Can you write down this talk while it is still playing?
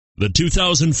The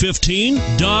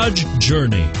 2015 Dodge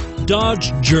Journey.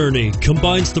 Dodge Journey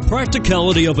combines the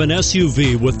practicality of an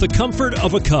SUV with the comfort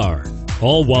of a car,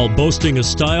 all while boasting a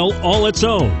style all its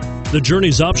own. The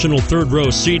Journey's optional third-row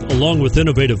seat, along with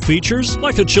innovative features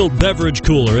like a chilled beverage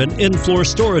cooler and in-floor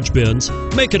storage bins,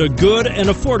 make it a good and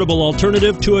affordable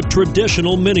alternative to a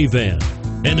traditional minivan,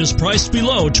 and is priced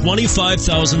below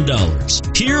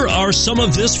 $25,000. Here are some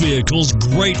of this vehicle's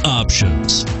great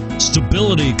options: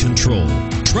 stability control,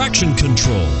 traction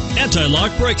control, anti-lock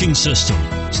braking system,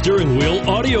 steering wheel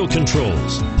audio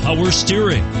controls, power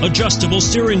steering, adjustable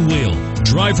steering wheel,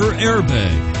 driver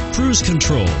airbag, cruise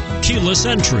control, keyless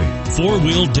entry,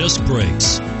 four-wheel disc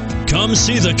brakes. Come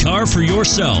see the car for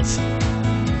yourself.